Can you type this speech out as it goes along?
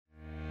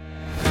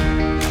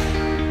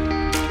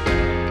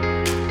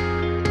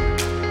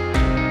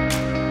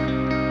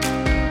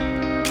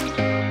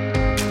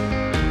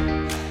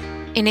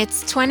In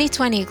its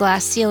 2020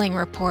 Glass Ceiling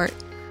report,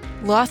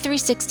 Law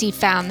 360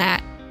 found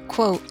that,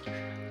 quote,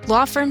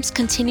 law firms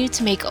continue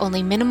to make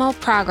only minimal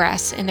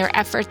progress in their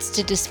efforts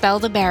to dispel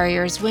the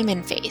barriers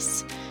women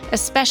face,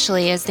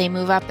 especially as they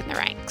move up in the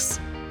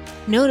ranks.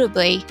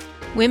 Notably,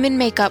 women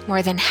make up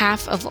more than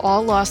half of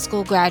all law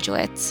school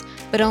graduates,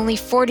 but only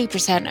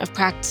 40% of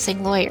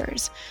practicing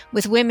lawyers,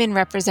 with women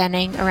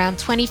representing around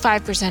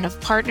 25% of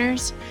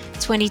partners,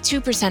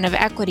 22% of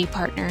equity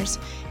partners,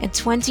 and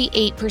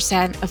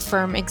 28% of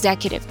firm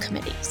executive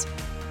committees.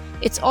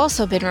 It's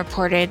also been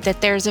reported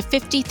that there's a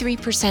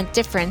 53%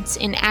 difference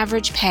in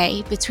average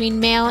pay between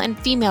male and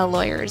female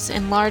lawyers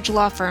in large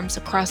law firms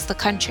across the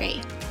country.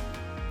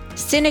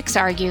 Cynics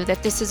argue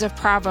that this is a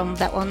problem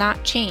that will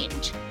not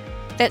change,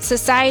 that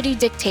society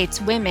dictates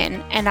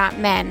women, and not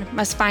men,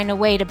 must find a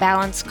way to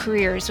balance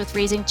careers with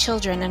raising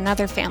children and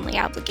other family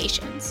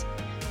obligations.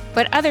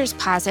 But others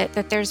posit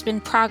that there's been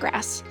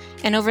progress,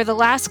 and over the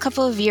last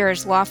couple of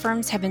years, law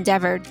firms have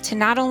endeavored to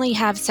not only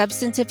have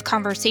substantive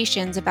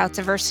conversations about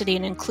diversity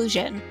and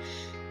inclusion,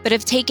 but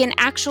have taken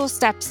actual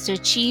steps to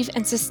achieve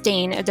and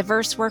sustain a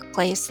diverse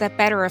workplace that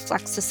better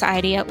reflects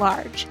society at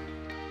large.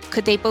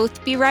 Could they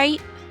both be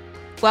right?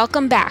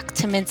 Welcome back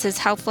to Mintz's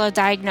Health Law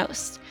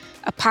Diagnosed,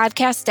 a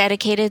podcast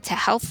dedicated to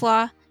health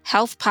law,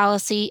 health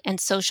policy,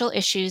 and social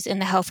issues in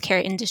the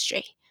healthcare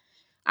industry.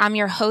 I'm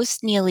your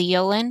host, Neely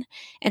Yolen,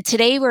 and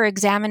today we're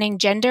examining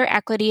gender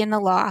equity in the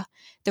law,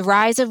 the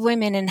rise of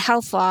women in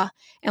health law,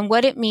 and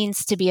what it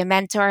means to be a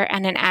mentor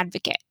and an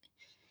advocate.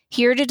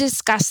 Here to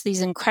discuss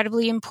these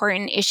incredibly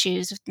important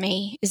issues with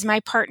me is my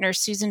partner,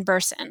 Susan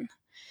Burson.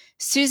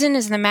 Susan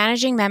is the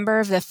managing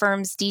member of the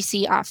firm's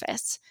DC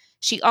office.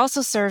 She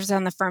also serves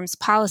on the firm's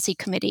policy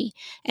committee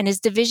and is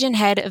division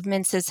head of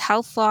Mintz's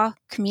health law,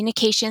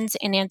 communications,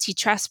 and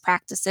antitrust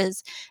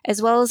practices,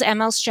 as well as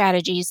ML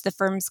Strategies, the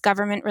firm's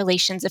government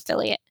relations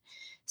affiliate.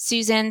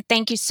 Susan,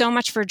 thank you so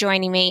much for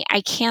joining me.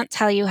 I can't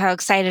tell you how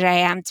excited I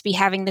am to be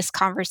having this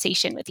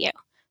conversation with you.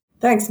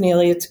 Thanks,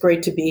 Neely. It's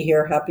great to be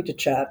here. Happy to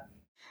chat.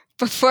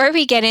 Before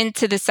we get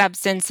into the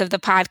substance of the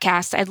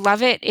podcast, I'd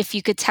love it if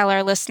you could tell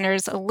our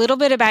listeners a little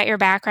bit about your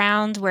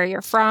background, where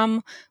you're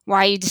from,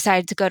 why you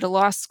decided to go to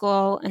law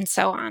school, and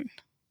so on.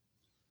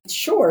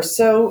 Sure.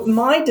 So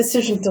my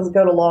decision to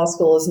go to law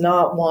school is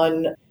not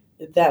one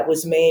that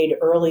was made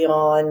early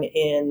on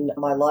in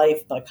my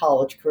life, my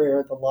college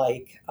career, the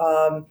like.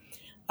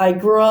 I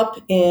grew up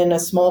in a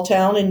small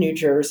town in New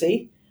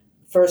Jersey,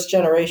 first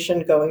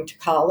generation going to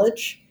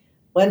college.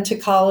 Went to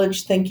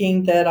college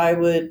thinking that I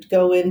would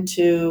go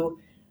into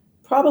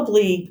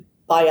probably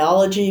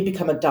biology,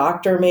 become a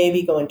doctor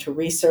maybe, go into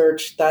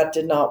research. That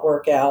did not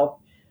work out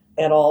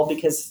at all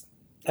because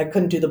I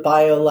couldn't do the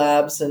bio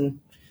labs and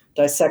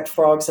dissect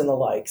frogs and the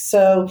like.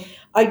 So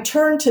I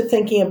turned to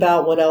thinking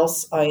about what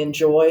else I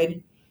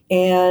enjoyed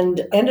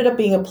and ended up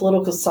being a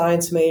political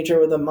science major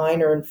with a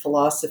minor in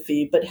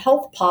philosophy, but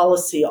health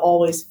policy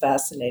always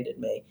fascinated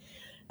me.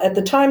 At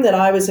the time that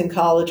I was in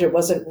college, it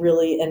wasn't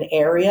really an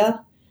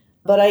area,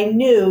 but I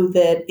knew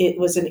that it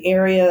was an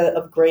area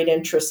of great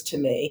interest to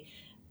me.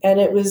 And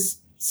it was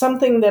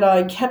something that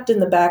I kept in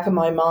the back of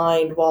my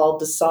mind while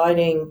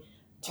deciding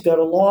to go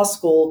to law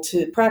school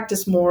to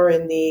practice more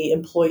in the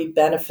employee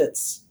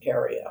benefits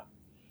area.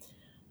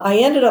 I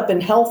ended up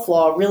in health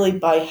law really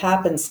by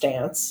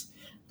happenstance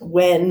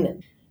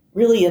when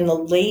really in the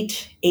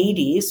late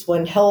 80s,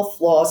 when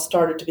health law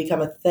started to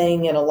become a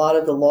thing and a lot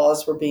of the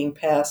laws were being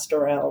passed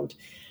around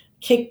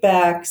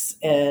kickbacks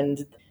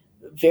and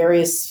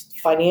various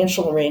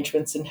financial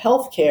arrangements in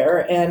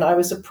healthcare. And I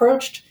was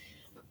approached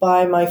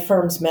by my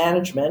firm's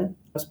management.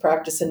 I was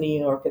practicing in New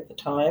York at the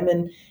time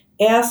and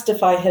asked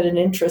if I had an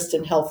interest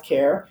in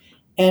healthcare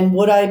and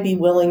would I be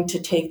willing to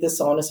take this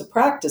on as a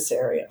practice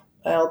area.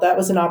 Well, that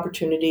was an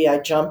opportunity I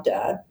jumped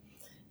at.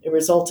 It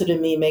resulted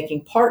in me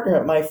making partner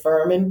at my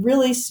firm and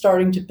really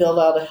starting to build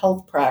out a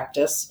health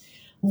practice,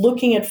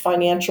 looking at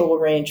financial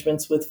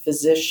arrangements with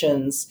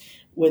physicians,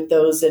 with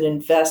those that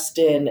invest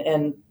in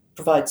and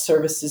provide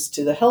services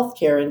to the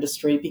healthcare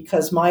industry,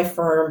 because my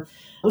firm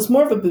was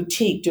more of a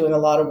boutique doing a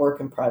lot of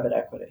work in private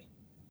equity.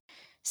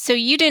 So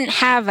you didn't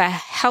have a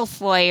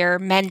health lawyer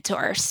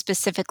mentor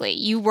specifically.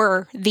 You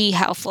were the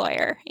health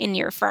lawyer in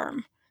your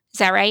firm. Is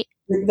that right?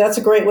 That's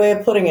a great way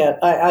of putting it.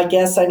 I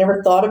guess I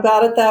never thought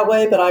about it that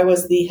way, but I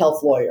was the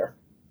health lawyer.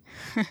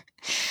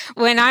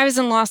 When I was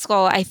in law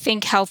school, I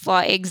think health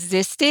law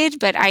existed,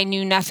 but I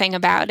knew nothing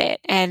about it.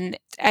 And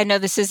I know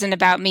this isn't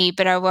about me,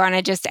 but I want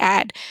to just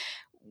add,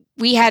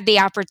 we had the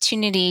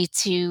opportunity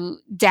to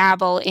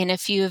dabble in a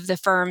few of the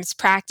firm's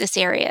practice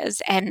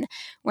areas. And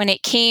when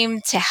it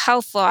came to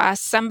health law,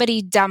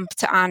 somebody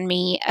dumped on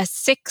me a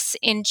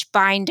 6-inch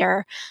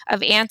binder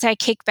of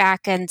anti-kickback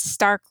and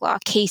Stark Law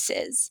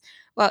cases.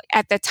 Well,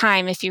 at the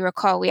time, if you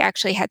recall, we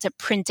actually had to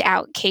print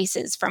out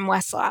cases from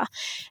Westlaw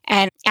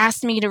and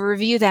asked me to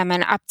review them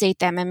and update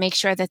them and make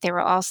sure that they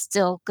were all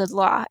still good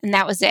law. And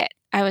that was it.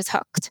 I was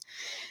hooked.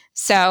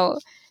 So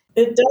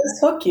it does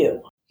hook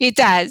you. It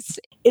does.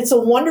 It's a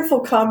wonderful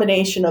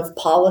combination of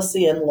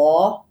policy and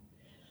law,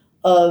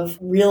 of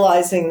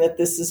realizing that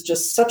this is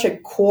just such a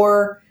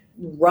core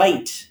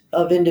right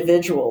of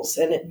individuals.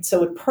 And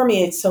so it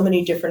permeates so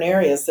many different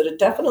areas that it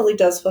definitely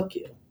does hook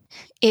you.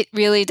 It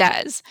really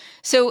does.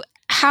 So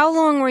how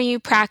long were you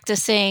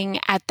practicing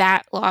at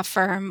that law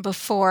firm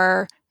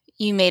before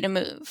you made a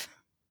move?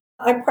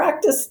 I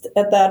practiced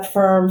at that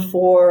firm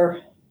for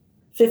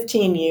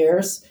 15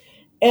 years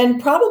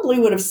and probably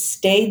would have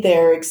stayed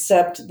there,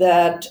 except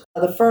that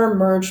the firm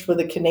merged with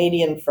a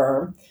Canadian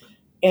firm.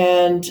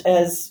 And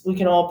as we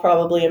can all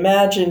probably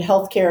imagine,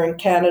 healthcare in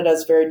Canada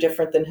is very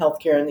different than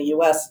healthcare in the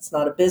US. It's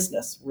not a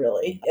business,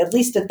 really. At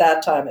least at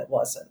that time, it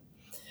wasn't.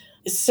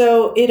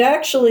 So it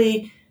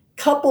actually,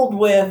 coupled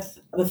with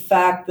the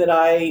fact that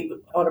I,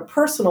 on a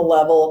personal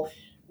level,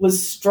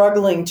 was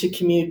struggling to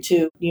commute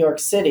to New York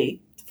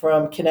City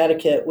from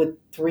Connecticut with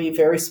three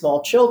very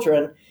small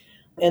children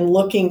and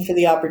looking for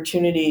the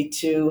opportunity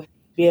to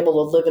be able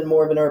to live in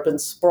more of an urban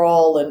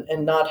sprawl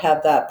and not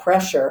have that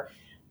pressure,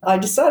 I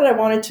decided I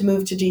wanted to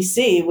move to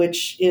DC,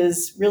 which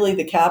is really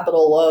the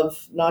capital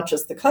of not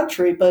just the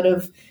country, but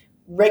of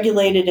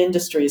regulated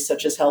industries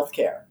such as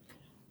healthcare.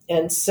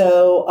 And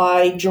so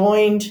I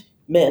joined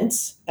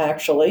Mintz,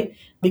 actually,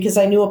 because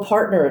I knew a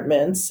partner at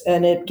Mintz,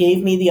 and it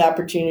gave me the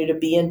opportunity to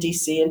be in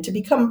DC and to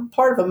become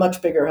part of a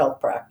much bigger health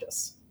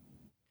practice.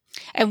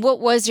 And what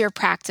was your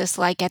practice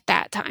like at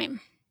that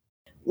time?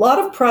 A lot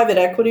of private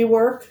equity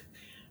work,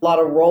 a lot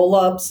of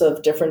roll-ups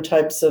of different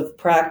types of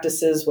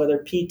practices, whether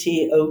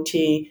PT,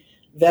 OT,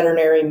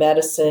 veterinary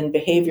medicine,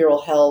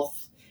 behavioral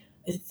health,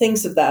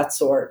 things of that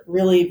sort,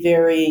 really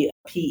very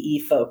PE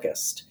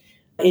focused.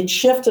 It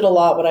shifted a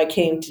lot when I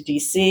came to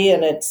DC,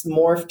 and it's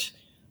morphed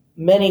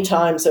many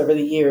times over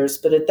the years,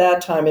 but at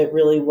that time it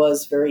really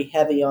was very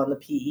heavy on the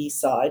PE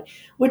side,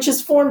 which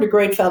has formed a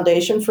great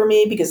foundation for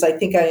me because I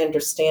think I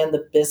understand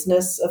the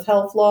business of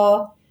health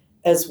law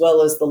as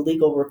well as the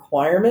legal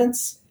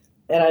requirements.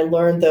 And I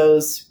learned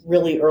those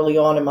really early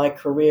on in my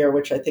career,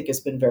 which I think has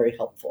been very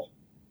helpful.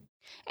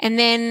 And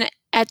then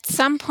at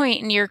some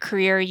point in your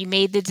career, you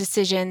made the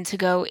decision to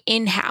go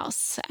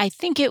in-house. I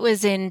think it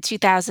was in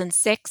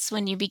 2006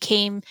 when you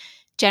became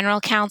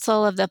general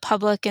counsel of the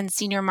public and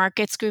senior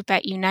markets group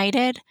at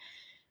United.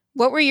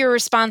 What were your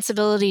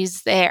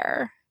responsibilities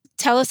there?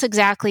 Tell us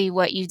exactly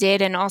what you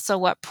did and also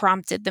what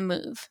prompted the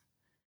move.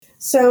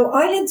 So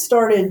I had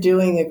started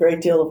doing a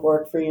great deal of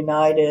work for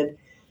United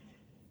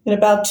in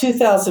about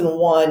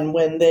 2001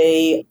 when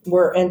they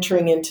were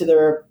entering into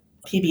their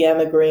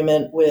PBM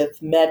agreement with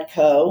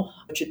Medco,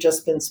 which had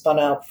just been spun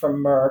out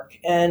from Merck,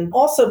 and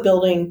also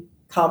building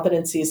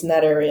competencies in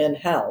that area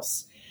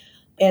in-house.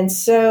 And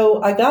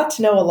so I got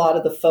to know a lot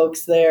of the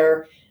folks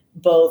there,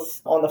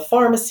 both on the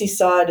pharmacy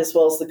side as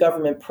well as the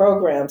government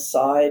program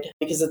side,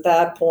 because at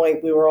that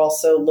point we were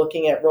also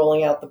looking at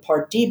rolling out the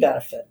Part D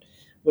benefit,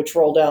 which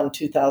rolled out in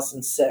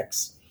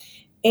 2006.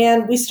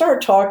 And we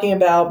started talking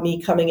about me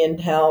coming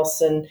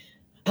in-house and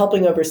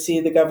helping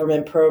oversee the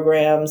government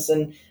programs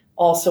and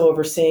also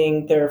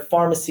overseeing their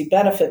pharmacy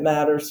benefit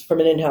matters from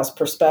an in-house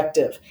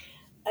perspective.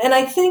 And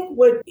I think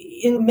what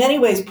in many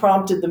ways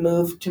prompted the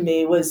move to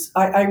me was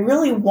I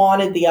really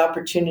wanted the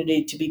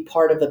opportunity to be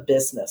part of a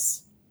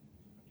business,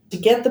 to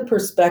get the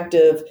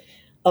perspective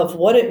of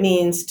what it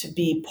means to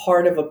be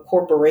part of a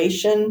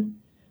corporation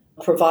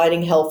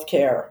providing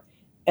healthcare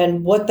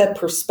and what that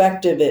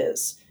perspective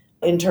is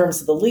in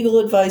terms of the legal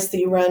advice that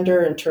you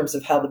render, in terms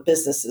of how the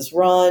business is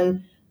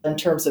run, in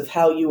terms of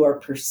how you are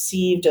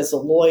perceived as a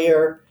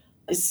lawyer.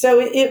 So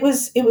it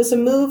was a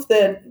move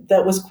that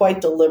was quite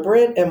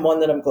deliberate and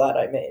one that I'm glad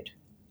I made.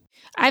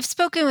 I've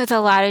spoken with a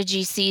lot of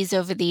GCs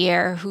over the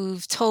year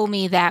who've told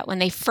me that when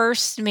they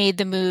first made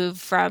the move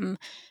from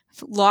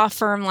law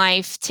firm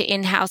life to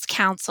in-house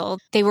counsel,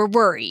 they were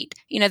worried.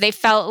 They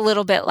felt a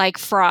little bit like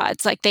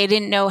frauds, like they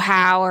didn't know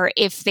how or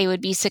if they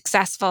would be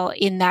successful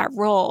in that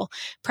role,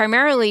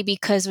 primarily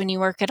because when you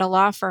work at a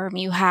law firm,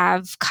 you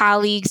have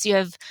colleagues, you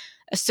have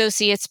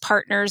associates,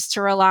 partners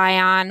to rely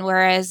on,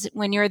 whereas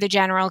when you're the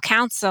general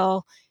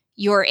counsel,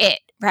 you're it,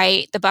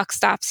 right? The buck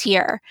stops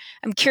here.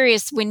 I'm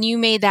curious, when you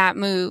made that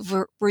move,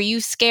 were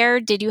you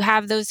scared? Did you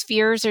have those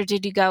fears, or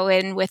did you go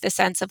in with a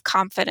sense of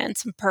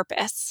confidence and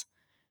purpose?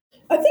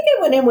 I think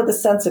I went in with a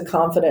sense of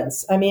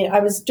confidence. I mean, I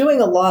was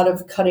doing a lot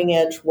of cutting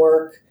edge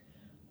work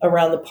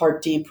around the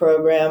Part D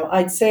program.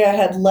 I'd say I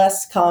had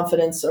less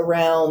confidence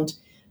around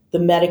the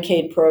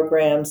Medicaid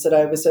programs that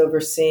I was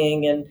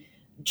overseeing and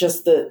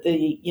just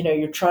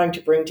you're trying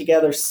to bring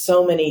together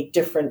so many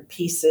different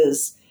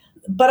pieces.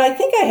 But I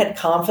think I had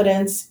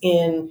confidence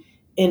in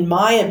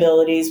my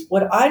abilities.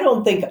 What I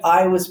don't think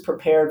I was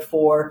prepared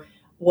for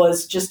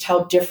was just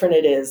how different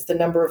it is, the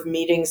number of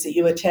meetings that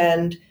you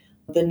attend,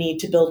 the need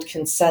to build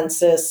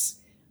consensus,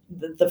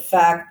 the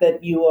fact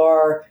that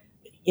you're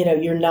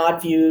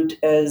not viewed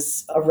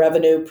as a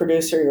revenue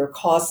producer, you're a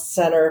cost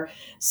center.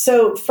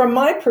 So from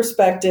my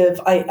perspective,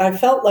 I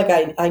felt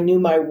like I knew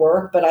my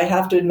work, but I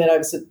have to admit I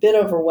was a bit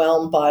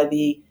overwhelmed by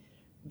the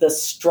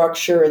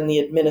structure and the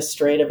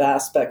administrative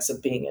aspects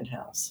of being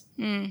in-house.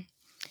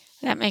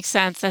 That makes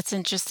sense. That's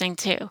interesting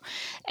too.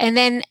 And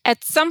then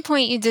at some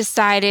point you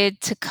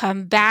decided to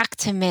come back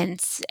to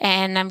Mintz,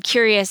 and I'm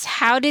curious,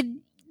 how did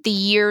the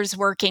years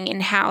working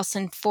in-house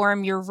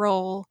inform your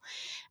role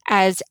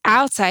as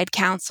outside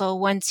counsel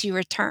once you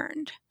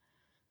returned?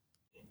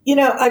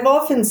 I've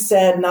often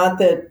said, not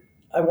that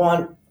I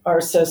want our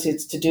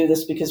associates to do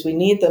this because we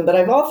need them, but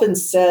I've often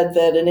said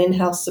that an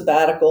in-house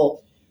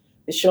sabbatical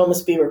should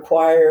almost be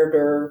required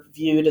or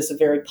viewed as a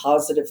very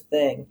positive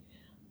thing.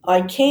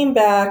 I came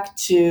back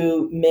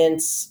to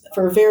Mintz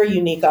for a very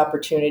unique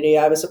opportunity.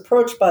 I was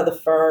approached by the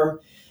firm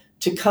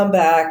to come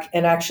back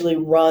and actually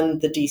run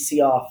the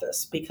DC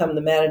office, become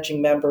the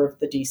managing member of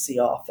the DC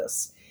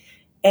office.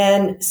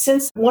 And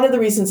since one of the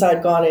reasons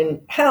I'd gone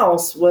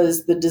in-house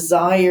was the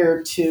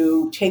desire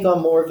to take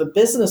on more of a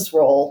business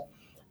role,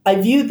 I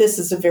viewed this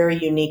as a very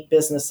unique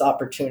business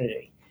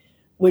opportunity,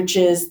 which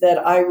is that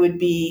I would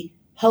be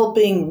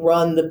helping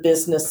run the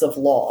business of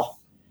law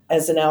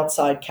as an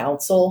outside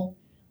counsel.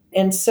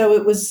 And so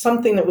it was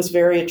something that was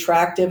very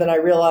attractive, and I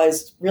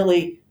realized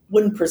really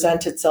wouldn't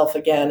present itself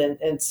again.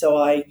 And so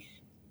I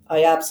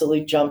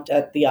absolutely jumped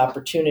at the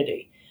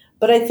opportunity.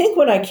 But I think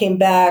when I came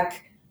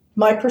back,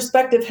 my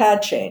perspective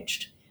had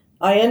changed.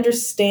 I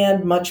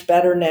understand much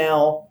better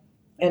now,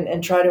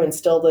 and try to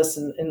instill this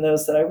in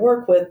those that I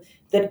work with,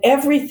 that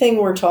everything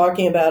we're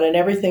talking about and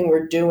everything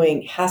we're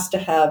doing has to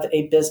have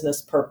a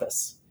business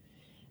purpose.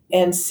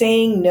 And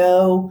saying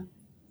no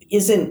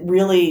isn't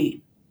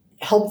really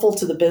helpful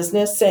to the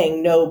business.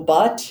 Saying no,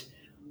 but,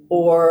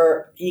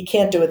 or you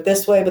can't do it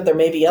this way, but there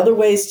may be other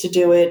ways to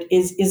do it,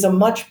 is a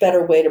much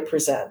better way to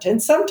present.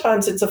 And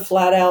sometimes it's a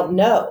flat out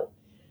no.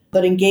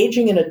 But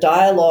engaging in a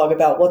dialogue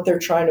about what they're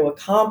trying to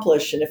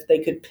accomplish and if they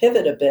could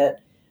pivot a bit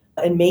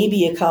and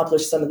maybe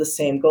accomplish some of the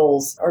same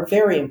goals are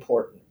very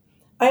important.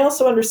 I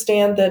also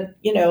understand that,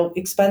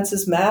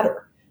 expenses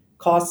matter,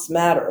 costs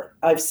matter.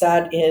 I've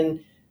sat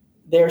in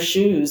their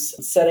shoes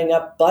setting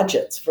up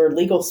budgets for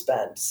legal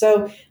spend.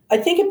 So I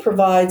think it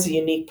provides a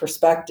unique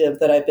perspective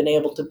that I've been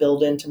able to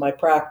build into my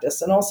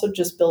practice, and also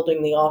just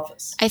building the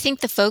office. I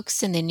think the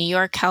folks in the New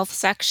York Health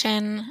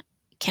section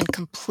can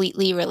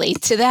completely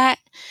relate to that.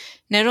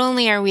 Not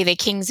only are we the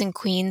kings and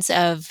queens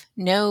of,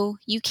 no,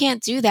 you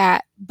can't do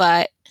that,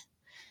 but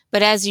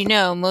as you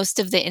know, most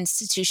of the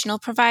institutional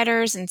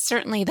providers and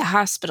certainly the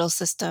hospital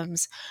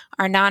systems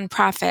are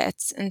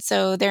nonprofits, and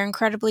so they're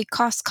incredibly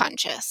cost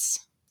conscious.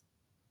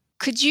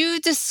 Could you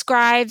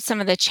describe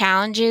some of the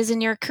challenges in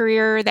your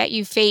career that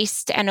you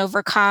faced and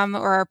overcome,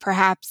 or are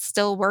perhaps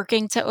still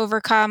working to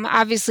overcome?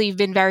 Obviously, you've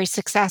been very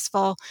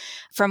successful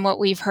from what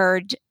we've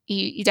heard.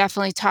 You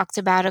definitely talked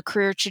about a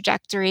career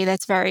trajectory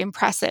that's very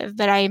impressive,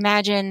 but I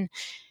imagine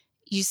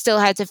you still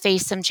had to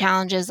face some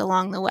challenges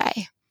along the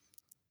way.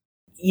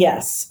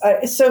 Yes.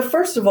 So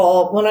first of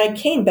all, when I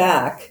came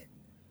back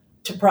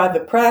to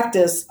private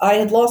practice, I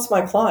had lost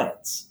my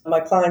clients. My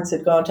clients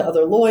had gone to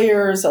other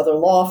lawyers, other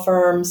law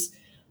firms.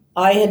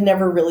 I had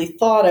never really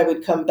thought I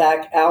would come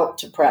back out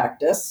to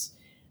practice.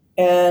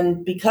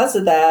 And because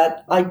of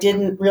that, I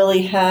didn't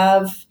really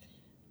have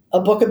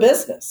a book of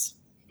business.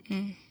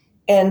 Mm.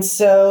 And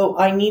so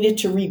I needed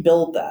to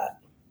rebuild that.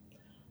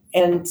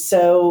 And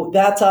so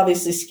that's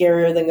obviously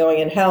scarier than going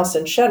in-house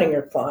and shedding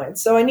your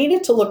clients. So I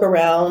needed to look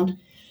around,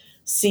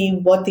 see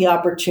what the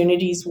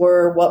opportunities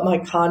were, what my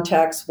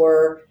contacts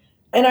were.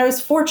 And I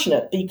was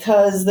fortunate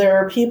because there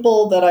are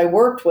people that I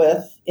worked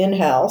with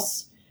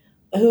in-house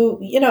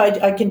who,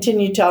 I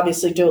continued to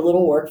obviously do a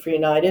little work for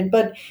United,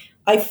 but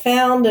I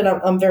found, and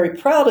I'm very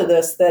proud of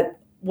this, that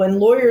when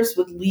lawyers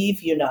would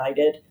leave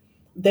United,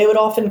 they would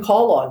often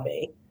call on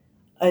me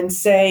and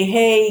say,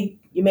 hey,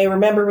 you may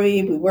remember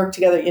me, we worked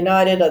together at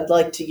United, I'd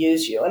like to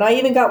use you. And I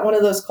even got one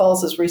of those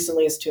calls as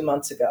recently as 2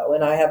 months ago,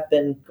 and I have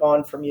been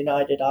gone from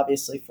United,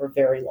 obviously, for a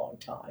very long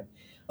time.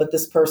 But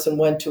this person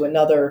went to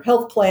another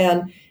health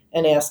plan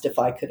and asked if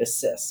I could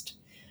assist.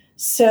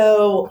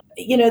 So,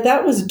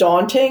 that was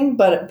daunting,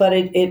 but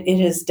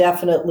it has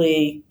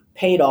definitely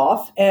paid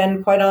off.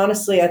 And quite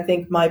honestly, I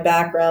think my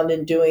background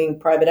in doing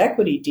private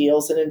equity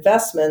deals and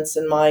investments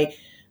and my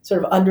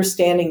sort of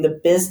understanding the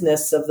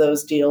business of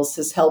those deals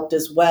has helped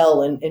as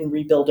well in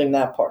rebuilding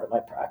that part of my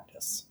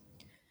practice.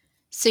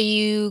 So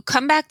you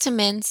come back to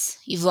Mintz,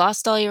 you've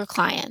lost all your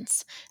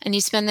clients, and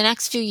you spend the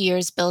next few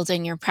years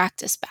building your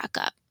practice back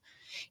up.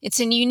 It's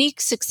a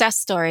unique success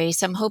story,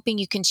 so I'm hoping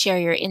you can share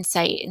your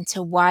insight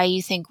into why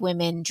you think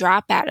women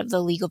drop out of the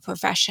legal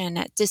profession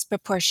at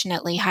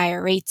disproportionately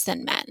higher rates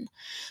than men.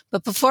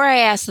 But before I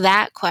ask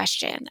that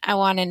question, I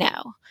want to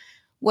know,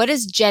 what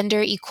does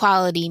gender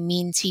equality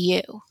mean to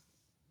you?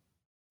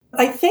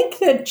 I think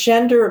that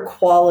gender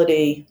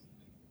equality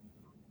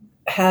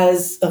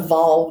has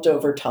evolved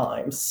over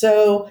time.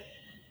 So,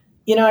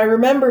 I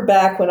remember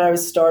back when I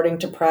was starting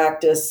to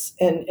practice,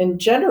 and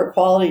gender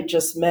equality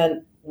just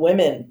meant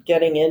women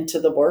getting into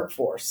the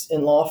workforce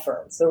in law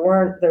firms. There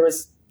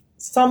was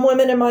some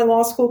women in my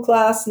law school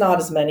class, not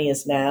as many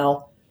as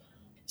now.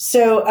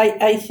 So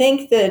I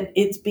think that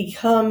it's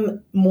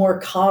become more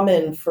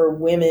common for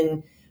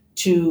women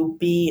to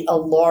be a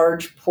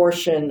large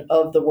portion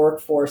of the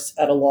workforce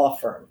at a law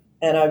firm.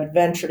 And I would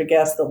venture to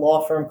guess that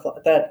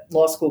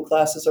law school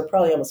classes are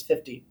probably almost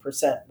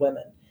 50%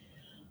 women.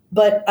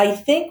 But I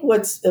think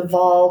what's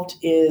evolved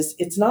is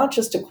it's not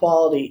just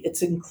equality,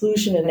 it's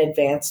inclusion and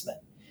advancement.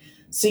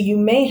 So you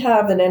may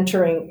have an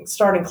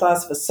starting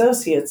class of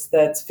associates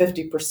that's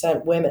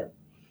 50% women,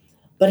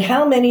 but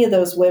how many of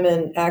those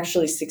women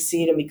actually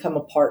succeed and become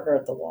a partner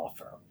at the law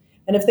firm?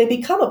 And if they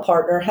become a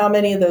partner, how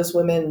many of those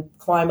women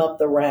climb up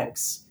the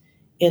ranks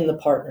in the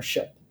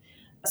partnership?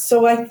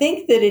 So I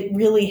think that it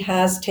really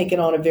has taken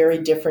on a very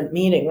different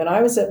meaning. When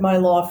I was at my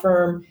law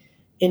firm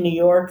in New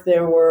York,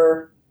 there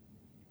were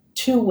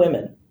 2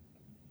 women.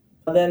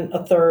 Then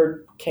a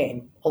third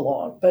came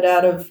along. But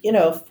out of,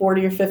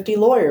 40 or 50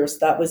 lawyers,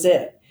 that was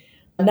it.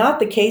 Not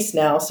the case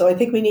now. So I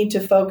think we need to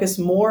focus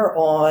more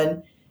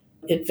on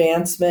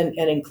advancement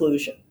and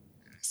inclusion.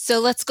 So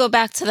let's go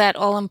back to that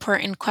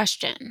all-important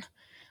question.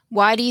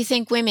 Why do you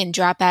think women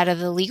drop out of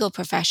the legal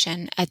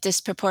profession at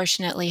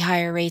disproportionately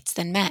higher rates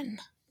than men?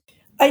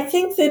 I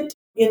think that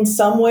in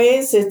some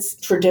ways it's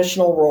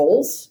traditional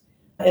roles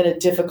and a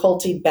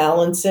difficulty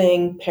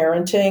balancing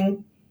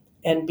parenting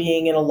and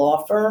being in a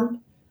law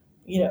firm.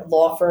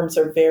 Law firms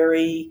are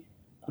very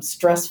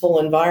stressful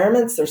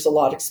environments. There's a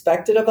lot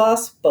expected of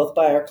us, both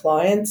by our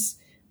clients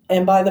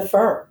and by the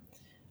firm.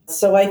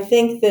 So I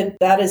think that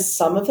that is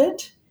some of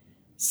it.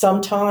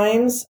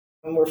 Sometimes,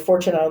 and we're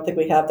fortunate, I don't think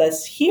we have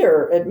this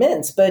here at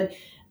Mintz, but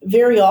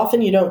very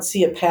often you don't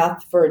see a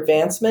path for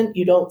advancement.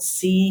 You don't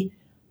see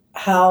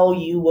how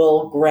you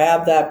will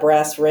grab that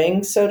brass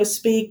ring, so to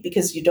speak,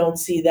 because you don't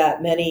see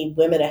that many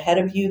women ahead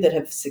of you that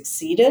have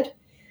succeeded.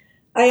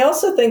 I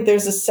also think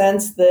there's a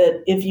sense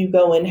that if you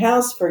go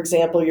in-house, for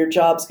example, your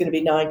job's going to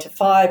be 9 to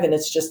 5 and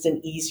it's just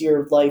an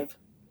easier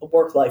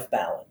work-life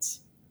balance.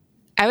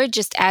 I would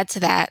just add to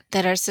that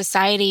our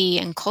society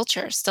and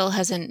culture still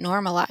hasn't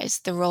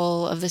normalized the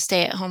role of the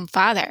stay-at-home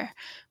father,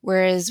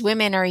 whereas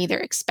women are either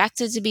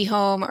expected to be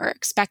home or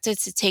expected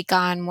to take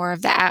on more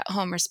of the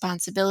at-home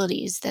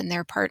responsibilities than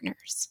their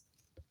partners.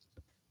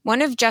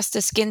 One of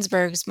Justice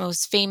Ginsburg's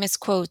most famous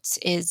quotes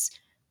is,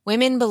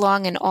 "Women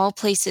belong in all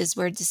places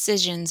where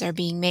decisions are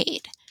being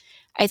made."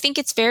 I think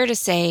it's fair to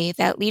say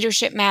that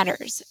leadership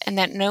matters and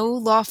that no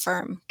law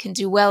firm can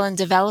do well in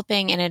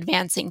developing and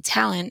advancing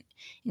talent,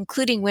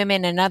 including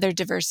women and other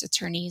diverse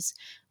attorneys,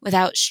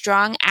 without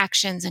strong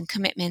actions and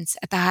commitments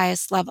at the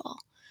highest level.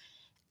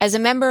 As a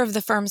member of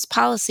the firm's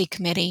policy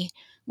committee,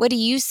 what do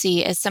you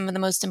see as some of the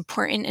most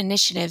important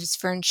initiatives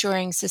for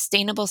ensuring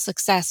sustainable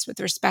success with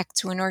respect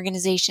to an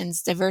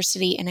organization's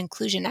diversity and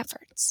inclusion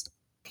efforts?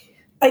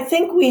 I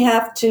think we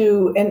have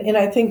to, and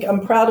I think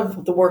I'm proud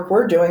of the work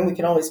we're doing. We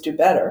can always do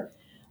better.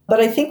 But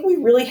I think we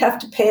really have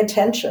to pay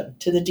attention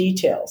to the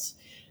details,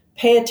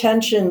 pay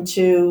attention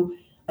to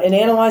and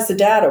analyze the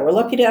data. We're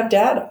lucky to have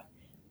data.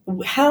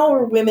 How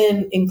are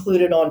women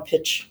included on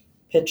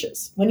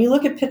pitches? When you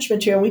look at pitch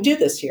material, we do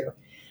this here.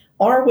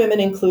 Are women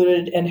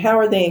included and how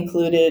are they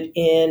included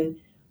in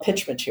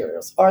pitch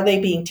materials? Are they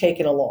being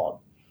taken along?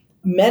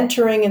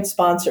 Mentoring and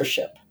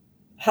sponsorship.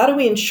 How do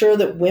we ensure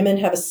that women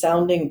have a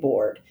sounding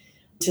board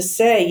to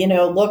say,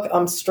 look,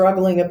 I'm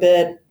struggling a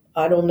bit.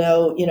 I don't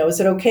know,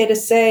 is it okay to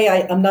say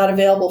I'm not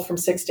available from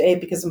 6 to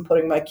 8 because I'm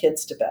putting my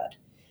kids to bed?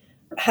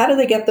 How do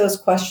they get those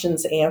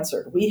questions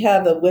answered? We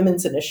have a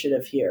women's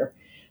initiative here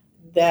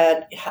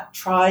that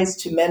tries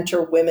to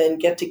mentor women,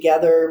 get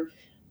together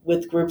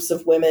with groups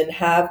of women,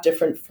 have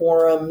different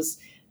forums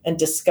and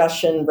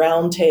discussion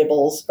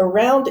roundtables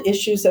around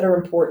issues that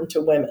are important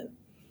to women.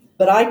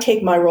 But I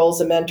take my role as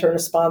a mentor and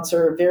a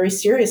sponsor very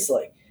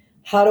seriously.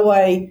 How do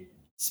I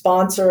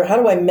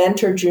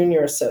mentor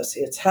junior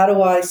associates? How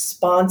do I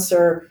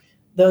sponsor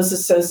those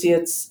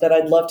associates that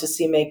I'd love to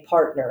see make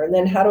partner? And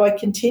then how do I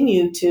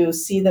continue to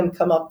see them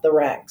come up the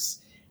ranks?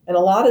 And a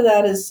lot of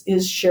that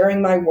is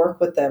sharing my work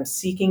with them,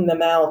 seeking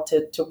them out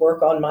to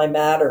work on my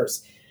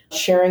matters,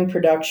 sharing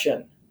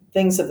production,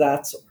 things of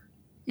that sort.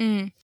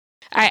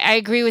 I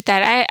agree with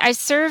that. I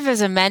serve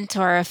as a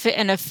mentor,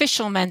 an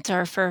official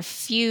mentor for a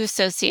few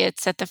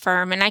associates at the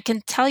firm. And I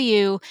can tell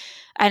you,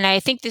 and I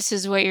think this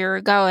is where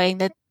you're going,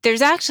 that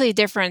there's actually a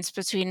difference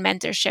between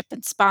mentorship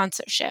and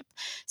sponsorship.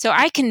 So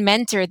I can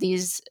mentor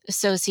these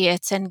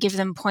associates and give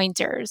them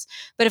pointers.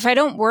 But if I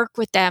don't work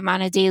with them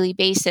on a daily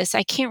basis,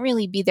 I can't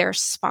really be their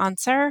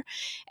sponsor.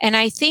 And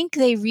I think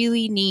they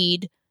really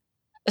need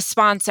a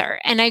sponsor.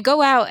 And I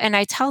go out and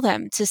I tell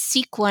them to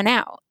seek one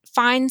out.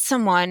 Find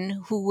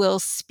someone who will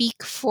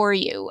speak for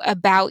you,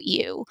 about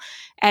you,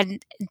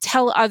 and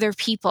tell other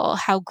people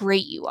how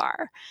great you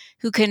are,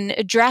 who can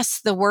address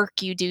the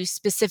work you do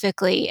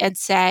specifically and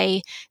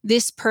say,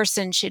 this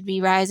person should be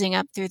rising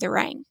up through the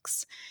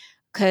ranks.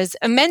 Because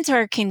a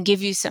mentor can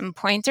give you some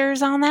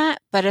pointers on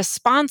that, but a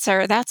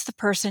sponsor, that's the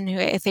person who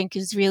I think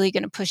is really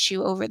going to push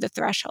you over the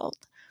threshold.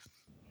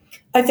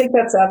 I think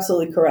that's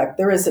absolutely correct.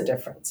 There is a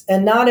difference.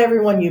 And not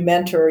everyone you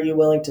mentor are you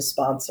willing to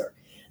sponsor.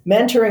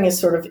 Mentoring is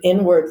sort of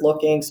inward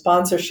looking.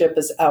 Sponsorship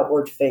is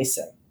outward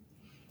facing.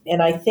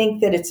 And I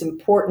think that it's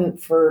important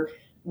for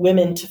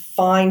women to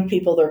find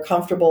people they're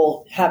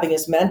comfortable having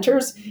as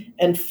mentors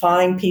and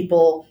find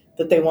people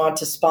that they want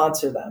to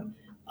sponsor them.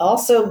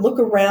 Also, look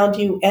around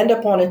you, end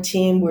up on a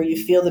team where you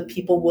feel that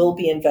people will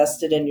be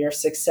invested in your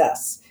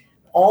success.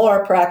 All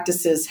our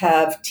practices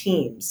have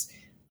teams,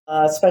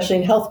 especially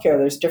in healthcare.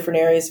 There's different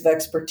areas of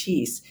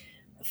expertise.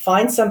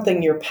 Find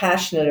something you're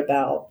passionate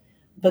about,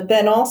 but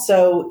then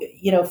also,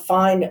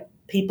 find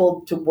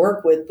people to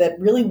work with that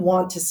really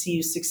want to see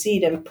you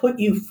succeed and put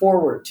you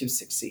forward to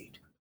succeed.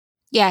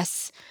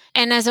 Yes.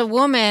 And as a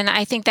woman,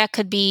 I think that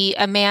could be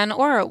a man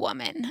or a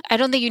woman. I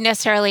don't think you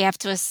necessarily have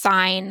to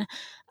assign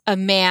a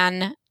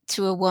man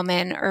to a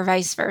woman or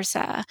vice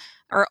versa,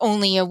 or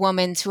only a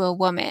woman to a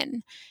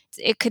woman.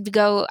 It could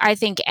go, I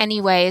think,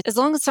 any way. As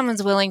long as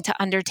someone's willing to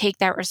undertake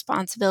that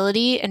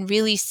responsibility and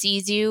really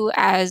sees you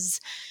as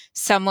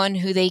someone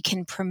who they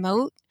can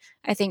promote,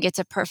 I think it's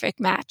a perfect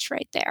match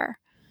right there.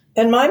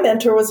 And my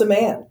mentor was a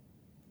man.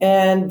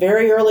 And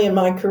very early in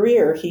my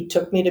career, he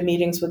took me to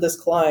meetings with his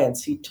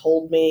clients. He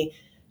told me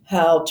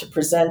how to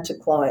present to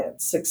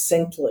clients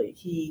succinctly.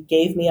 He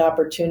gave me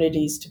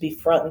opportunities to be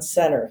front and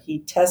center. He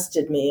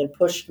tested me and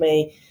pushed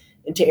me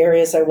into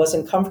areas I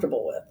wasn't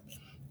comfortable with.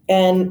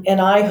 And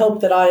I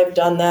hope that I have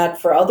done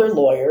that for other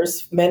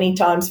lawyers, many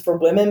times for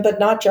women, but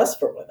not just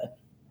for women.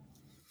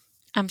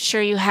 I'm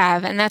sure you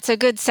have. And that's a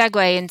good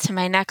segue into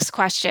my next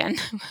question,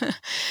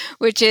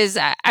 which is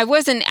I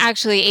wasn't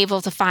actually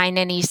able to find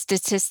any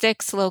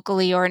statistics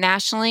locally or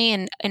nationally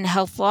in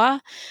health law,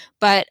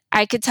 but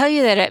I could tell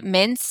you that at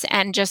Mintz,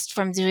 and just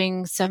from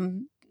doing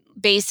some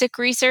basic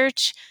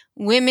research,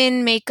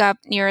 women make up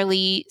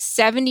nearly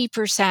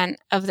 70%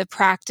 of the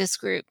practice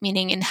group,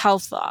 meaning in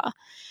health law.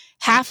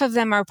 Half of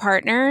them are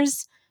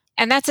partners.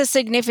 And that's a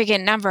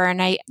significant number.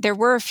 And there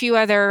were a few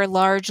other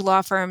large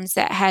law firms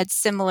that had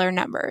similar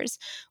numbers.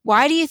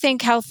 Why do you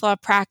think health law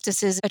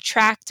practices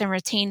attract and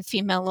retain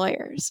female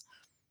lawyers?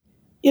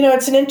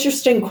 It's an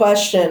interesting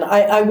question.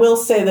 I will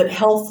say that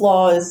health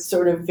law is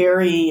sort of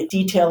very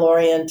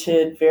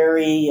detail-oriented,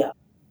 very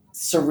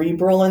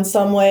cerebral in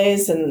some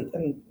ways,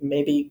 and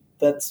maybe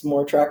that's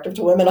more attractive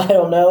to women. I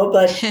don't know.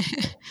 But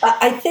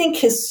I think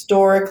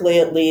historically,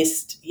 at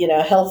least,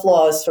 health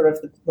law is sort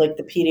of like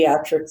the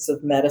pediatrics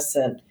of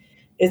medicine.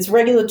 It's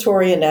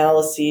regulatory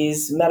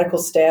analyses, medical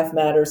staff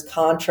matters,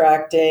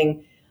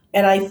 contracting.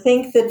 And I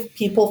think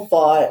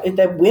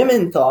that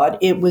women thought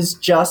it was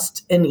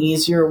just an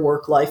easier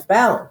work-life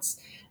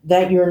balance,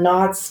 that you're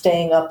not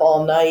staying up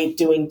all night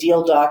doing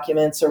deal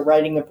documents or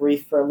writing a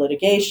brief for a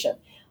litigation.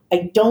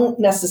 I don't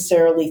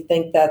necessarily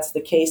think that's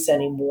the case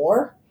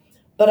anymore,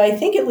 but I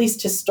think at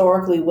least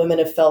historically women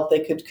have felt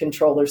they could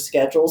control their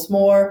schedules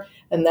more,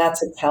 and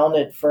that's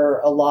accounted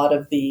for a lot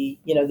of the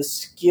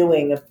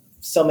skewing of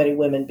so many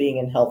women being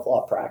in health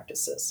law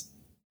practices.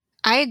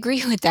 I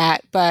agree with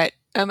that, but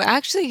I'm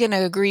actually going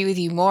to agree with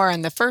you more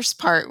on the first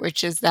part,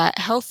 which is that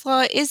health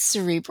law is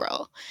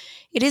cerebral.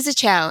 It is a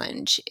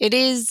challenge. It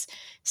is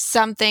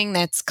something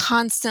that's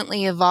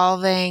constantly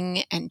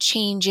evolving and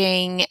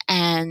changing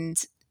and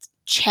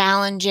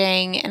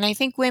challenging, and I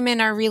think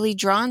women are really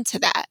drawn to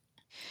that.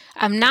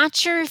 I'm not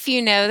sure if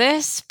you know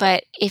this,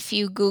 but if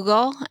you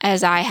Google,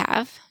 as I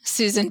have,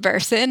 Susan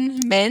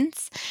Bersin,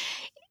 Mintz,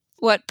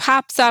 what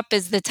pops up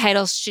is the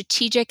title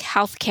Strategic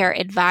Healthcare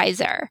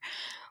Advisor.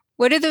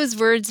 What do those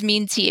words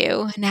mean to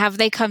you, and have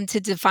they come to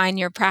define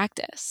your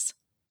practice?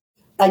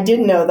 I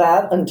didn't know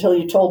that until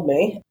you told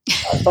me,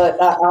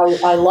 but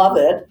I love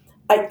it.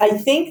 I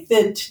think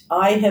that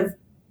I have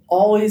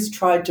always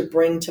tried to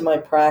bring to my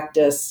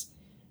practice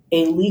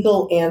a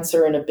legal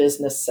answer in a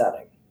business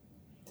setting.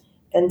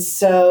 And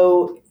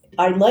so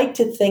I like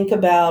to think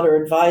about or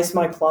advise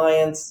my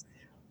clients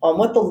on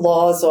what the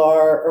laws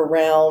are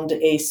around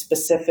a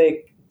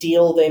specific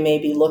deal they may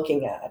be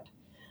looking at,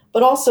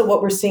 but also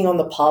what we're seeing on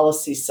the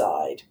policy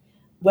side,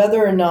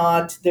 whether or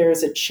not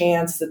there's a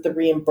chance that the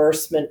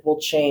reimbursement will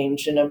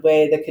change in a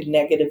way that could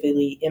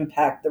negatively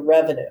impact the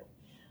revenue,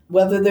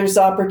 whether there's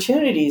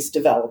opportunities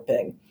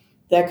developing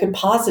that could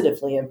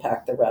positively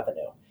impact the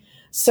revenue.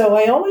 So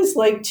I always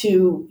like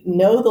to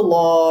know the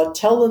law,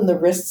 tell them the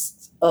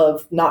risks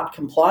of not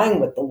complying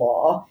with the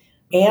law,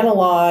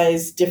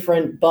 analyze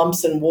different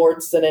bumps and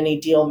warts that any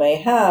deal may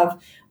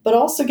have, but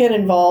also get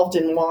involved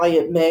in why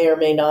it may or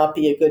may not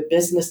be a good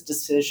business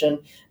decision,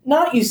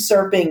 not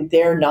usurping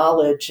their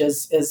knowledge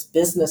as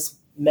business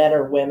men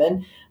or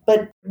women,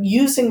 but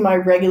using my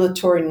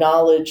regulatory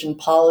knowledge and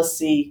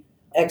policy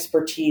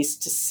expertise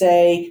to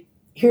say,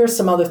 here are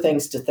some other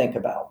things to think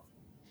about.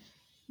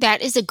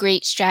 That is a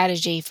great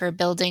strategy for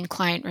building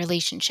client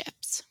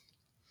relationships.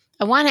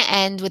 I want to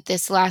end with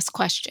this last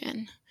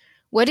question.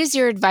 What is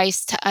your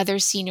advice to other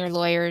senior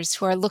lawyers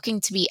who are looking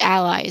to be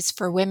allies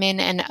for women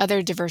and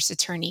other diverse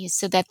attorneys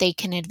so that they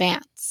can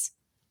advance?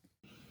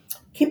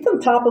 Keep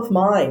them top of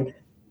mind.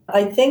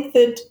 I think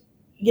that,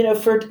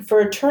 for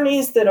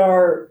attorneys that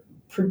are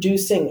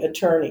producing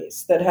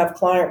attorneys that have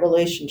client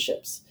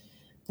relationships,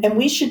 and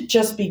we should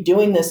just be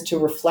doing this to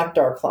reflect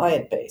our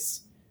client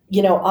base.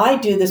 I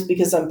do this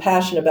because I'm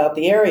passionate about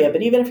the area,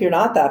 but even if you're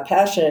not that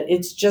passionate,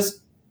 it's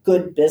just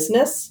good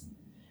business.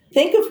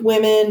 Think of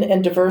women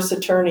and diverse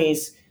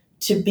attorneys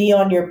to be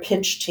on your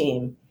pitch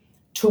team,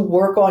 to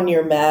work on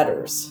your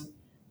matters.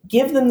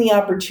 Give them the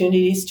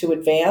opportunities to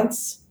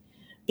advance,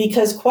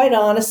 because quite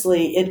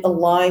honestly, it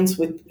aligns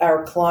with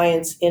our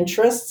clients'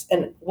 interests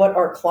and what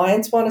our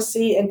clients want to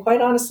see, and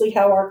quite honestly,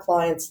 how our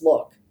clients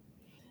look.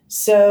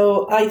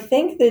 So I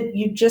think that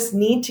you just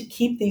need to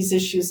keep these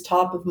issues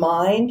top of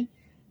mind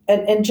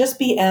and just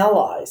be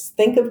allies.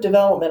 Think of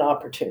development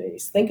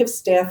opportunities, think of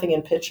staffing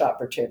and pitch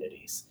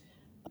opportunities,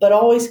 but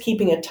always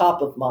keeping it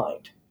top of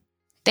mind.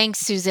 Thanks,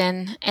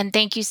 Susan, and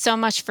thank you so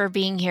much for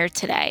being here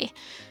today.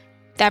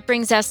 That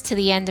brings us to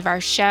the end of our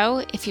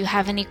show. If you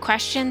have any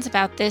questions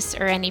about this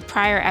or any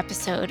prior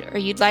episode, or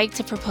you'd like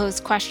to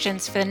propose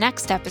questions for the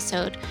next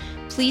episode,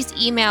 please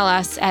email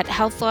us at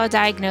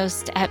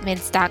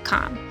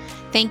healthlawdiagnosed@mintz.com.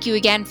 Thank you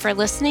again for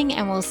listening,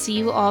 and we'll see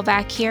you all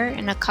back here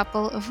in a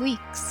couple of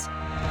weeks.